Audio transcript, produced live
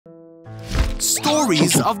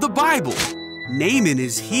Stories of the Bible. Naaman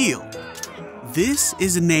is healed. This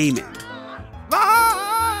is Naaman,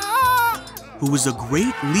 who was a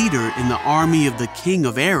great leader in the army of the king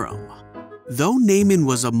of Aram. Though Naaman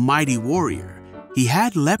was a mighty warrior, he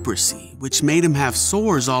had leprosy, which made him have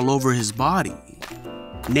sores all over his body.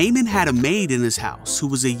 Naaman had a maid in his house who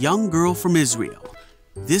was a young girl from Israel.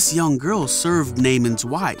 This young girl served Naaman's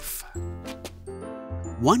wife.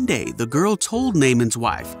 One day, the girl told Naaman's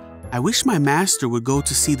wife, "I wish my master would go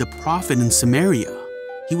to see the prophet in Samaria.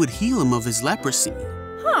 He would heal him of his leprosy."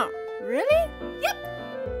 Huh, really? Yep.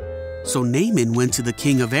 So Naaman went to the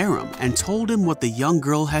king of Aram and told him what the young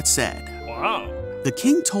girl had said. Wow. The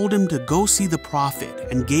king told him to go see the prophet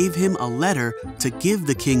and gave him a letter to give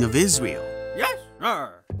the king of Israel. Yes, sir.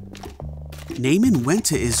 Naaman went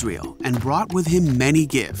to Israel and brought with him many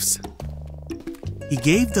gifts. He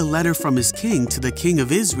gave the letter from his king to the king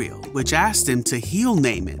of Israel, which asked him to heal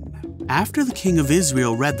Naaman. After the king of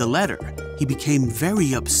Israel read the letter, he became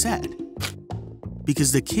very upset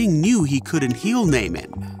because the king knew he couldn't heal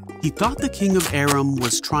Naaman. He thought the king of Aram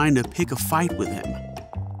was trying to pick a fight with him.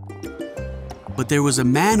 But there was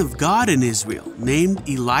a man of God in Israel named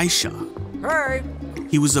Elisha. Hey.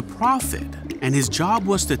 He was a prophet, and his job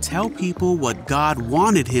was to tell people what God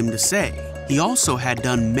wanted him to say. He also had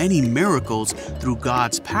done many miracles through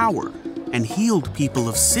God's power and healed people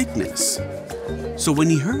of sickness. So when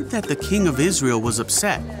he heard that the king of Israel was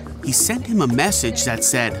upset, he sent him a message that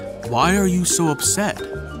said, "Why are you so upset?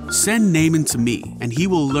 Send Naaman to me, and he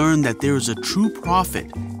will learn that there is a true prophet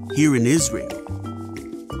here in Israel."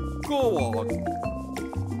 Go on.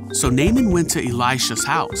 So Naaman went to Elisha's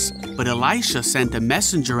house, but Elisha sent a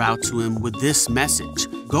messenger out to him with this message: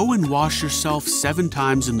 "Go and wash yourself 7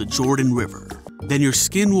 times in the Jordan River. Then your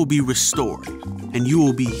skin will be restored, and you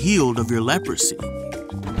will be healed of your leprosy."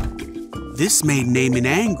 This made Naaman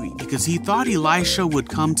angry because he thought Elisha would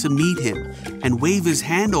come to meet him and wave his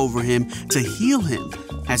hand over him to heal him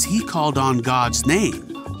as he called on God's name.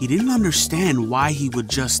 He didn't understand why he would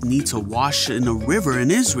just need to wash in a river in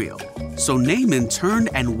Israel. So Naaman turned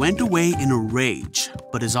and went away in a rage.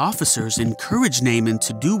 But his officers encouraged Naaman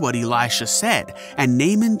to do what Elisha said, and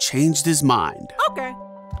Naaman changed his mind. Okay.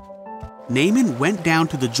 Naaman went down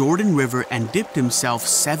to the Jordan River and dipped himself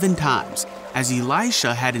 7 times, as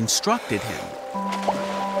Elisha had instructed him.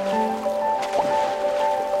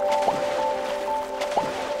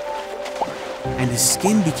 And his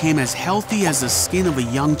skin became as healthy as the skin of a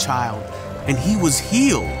young child, and he was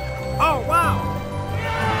healed. Oh, wow.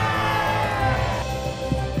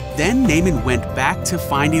 Then Naaman went back to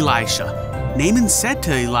find Elisha. Naaman said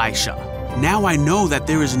to Elisha, "Now I know that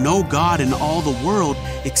there is no God in all the world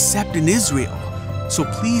except in Israel, so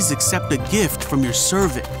please accept a gift from your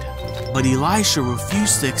servant." But Elisha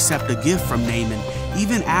refused to accept a gift from Naaman,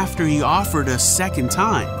 even after he offered a second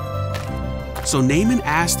time. So Naaman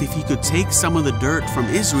asked if he could take some of the dirt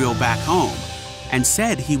from Israel back home, and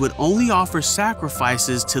said he would only offer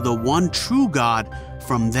sacrifices to the one true God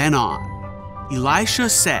from then on. Elisha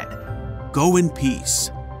said, "Go in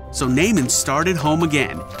peace." So Naaman started home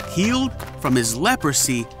again, healed from his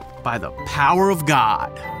leprosy by the power of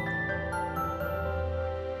God.